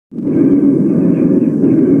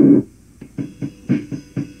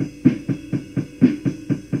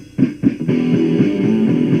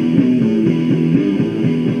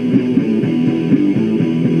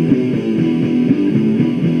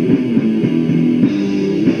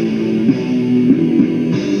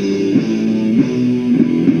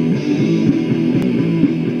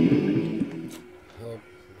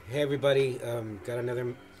got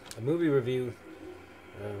a movie review,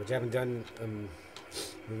 which I haven't done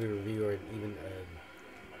movie review or even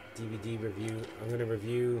a DVD review. I'm gonna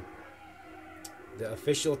review the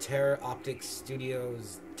official Terror Optics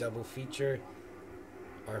Studios double feature.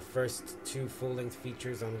 Our first two full-length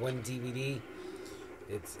features on one DVD.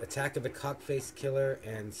 It's Attack of the Cockface Killer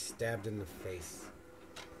and Stabbed in the Face.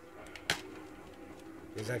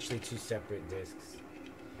 There's actually two separate discs.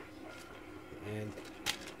 And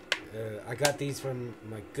I got these from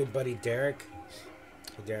my good buddy Derek.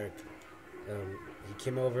 Hey, Derek. He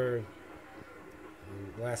came over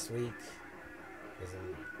last week.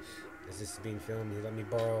 As this is being filmed, he let me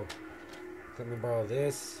borrow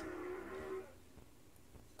this,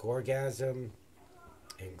 Gorgasm,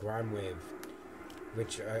 and Grime Wave,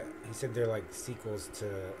 which he said they're like sequels to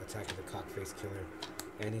Attack of the Cockface Killer.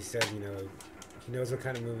 And he said, you know, he knows what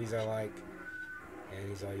kind of movies I like, and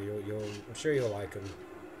he's like, I'm sure you'll like them.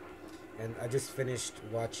 And I just finished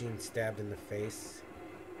watching Stabbed in the Face,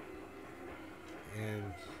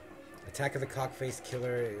 and Attack of the Cockface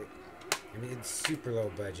Killer. I mean, it's super low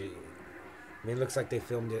budget. I mean, it looks like they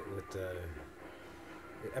filmed it with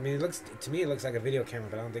I mean, it looks like a video camera,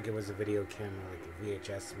 but I don't think it was a video camera like a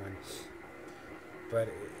VHS one. But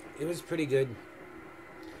it was pretty good.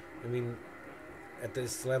 I mean, at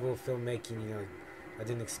this level of filmmaking, you know, I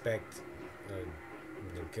didn't expect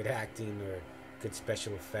good acting or good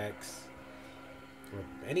special effects or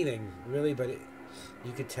anything really, but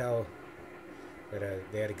you could tell that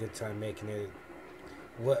they had a good time making it.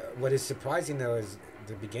 What is surprising though is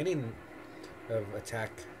the beginning of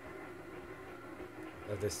Attack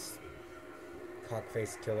of this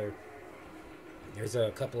Cockface Killer. There's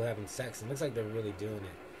a couple having sex. It looks like they're really doing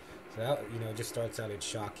it. So that, you know, it just starts out, it's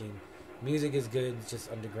shocking. Music is good. It's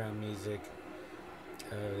just underground music.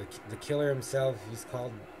 The killer himself, he's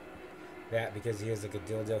called that because he has like a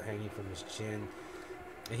dildo hanging from his chin.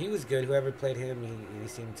 And he was good. Whoever played him, he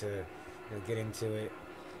seemed to, you know, get into it.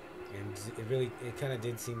 And it kind of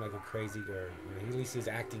did seem like a crazy, or you know, at least he's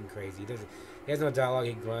acting crazy. He has no dialogue.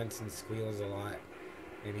 He grunts and squeals a lot,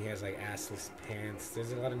 and he has like assless pants.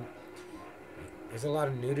 There's a lot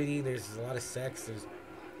of nudity. There's a lot of sex. There's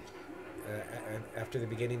after the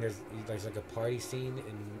beginning, there's like a party scene,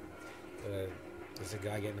 and there's a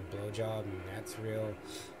guy getting a blowjob, and that's real.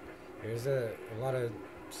 There's a lot of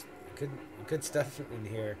good stuff in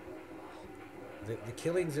here. The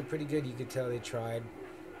killings are pretty good. You could tell they tried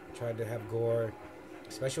to have gore.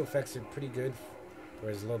 Special effects are pretty good for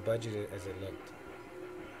as low budget as it looked.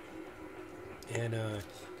 And I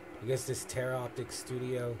guess this Terror Optics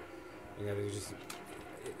Studio, you know,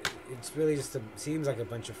 it's really just seems like a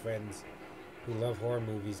bunch of friends who love horror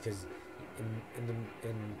movies, because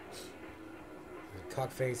in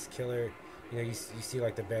Cockface Killer, you know, you see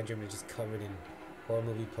like the bedroom is just covered in horror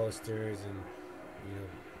movie posters and, you know,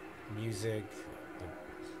 music,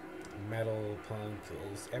 metal, punk,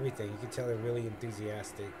 everything. You can tell they're really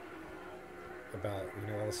enthusiastic about,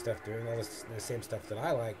 you know, all the stuff doing all the same stuff that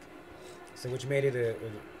I like. So which made it a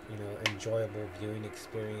you know, enjoyable viewing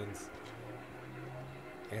experience.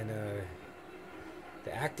 And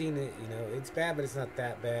the acting, you know, it's bad, but it's not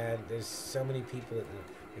that bad. There's so many people.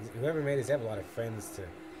 Whoever made this, they have a lot of friends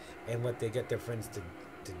and what they get their friends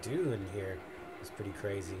to do in here is pretty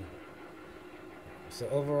crazy. So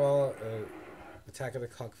overall, Attack of the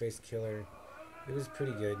Cockface Killer, it was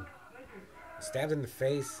pretty good. Stabbed in the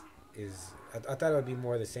Face is, I thought it would be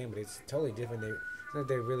more of the same, but it's totally different.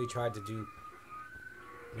 They really tried to do,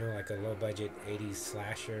 you know, like a low budget 80s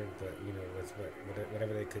slasher, but, you know, with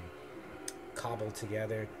whatever they could cobble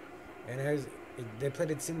together. And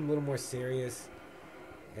it seemed a little more serious,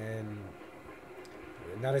 and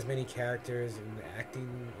not as many characters, and the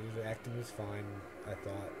acting was fine, I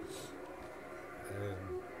thought.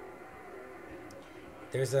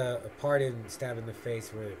 There's a part in Stab in the Face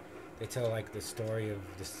where they tell like the story of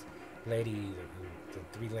this lady, the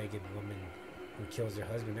three-legged woman who kills her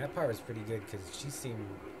husband. That part was pretty good because she seemed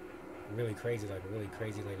really crazy, like a really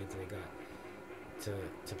crazy lady until they got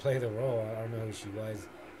to play the role. I don't know who she was,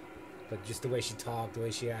 but just the way she talked, the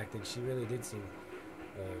way she acted, she really did seem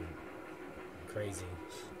crazy.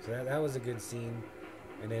 So that was a good scene.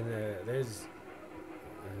 And then there's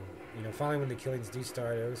you know, finally when the killings do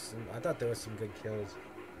start, I thought there was some good kills.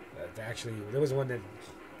 Actually, there was one that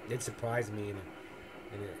did surprise me, and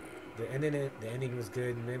the ending was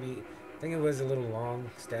good. Maybe I think it was a little long.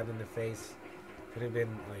 Stabbed in the Face could have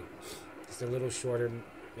been like just a little shorter.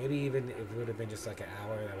 Maybe even if it would have been just like an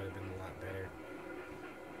hour, that would have been a lot better.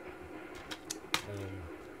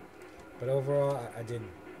 But overall, I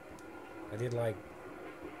did like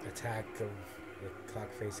Attack of the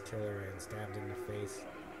Cockface Killer and Stabbed in the Face.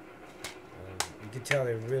 You can tell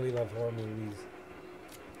they really love horror movies.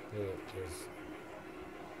 They're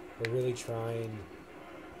really trying,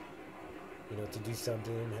 to do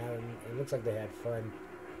something and having. It looks like they had fun.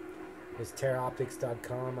 It's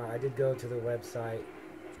terraoptics.com. I did go to the website,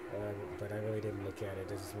 but I really didn't look at it.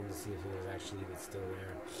 I just wanted to see if it was actually even still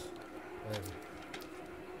there.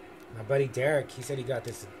 My buddy Derek, he said he got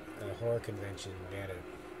this horror convention. They had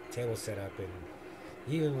a table set up, and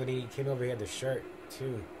even when he came over, he had the shirt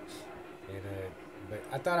too. And but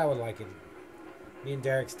I thought I would like it. Me and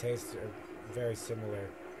Derek's tastes are very similar.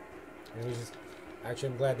 And it was just actually,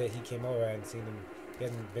 I'm glad that he came over. I hadn't seen him. He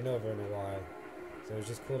hadn't been over in a while, so it was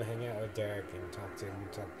just cool to hang out with Derek and talk to him.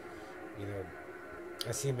 You know,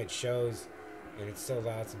 I see him at shows, and it's so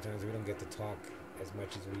loud sometimes we don't get to talk as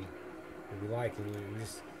much as we like. And we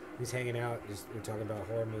just he's hanging out. Just we're talking about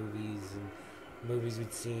horror movies and movies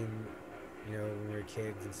we'd seen, when we were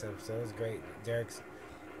kids and stuff. So it was great. Derek's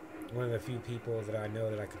one of the few people that I know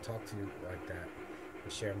that I could talk to like that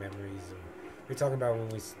and share memories. And we're talking about when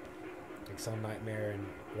we saw Nightmare and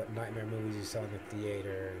what Nightmare movies we saw in the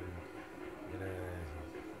theater and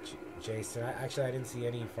Jason. I didn't see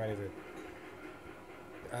any Friday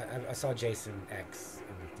I saw Jason X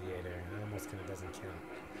in the theater, and it almost kind of doesn't count.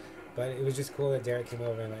 But it was just cool that Derek came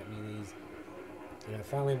over and let me these. And I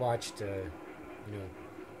finally watched, I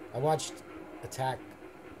watched Attack,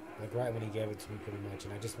 like right when he gave it to me pretty much,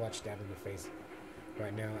 and I just watched Stab in the Face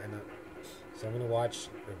right now. And so I'm going to watch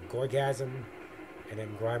Gorgasm, and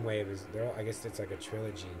then Grime Wave I guess it's like a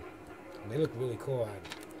trilogy. And they look really cool.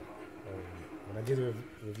 When I do the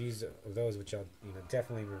reviews of those, which I'll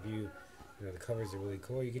definitely review, the covers are really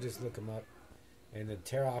cool. You can just look them up. And the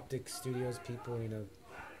Terra Optics Studios people,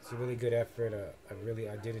 it's a really good effort.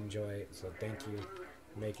 I did enjoy it. So thank you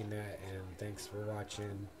for making that, and thanks for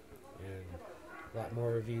watching. And a lot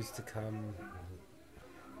more reviews to come.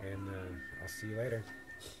 And I'll see you later.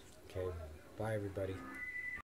 Okay, bye everybody.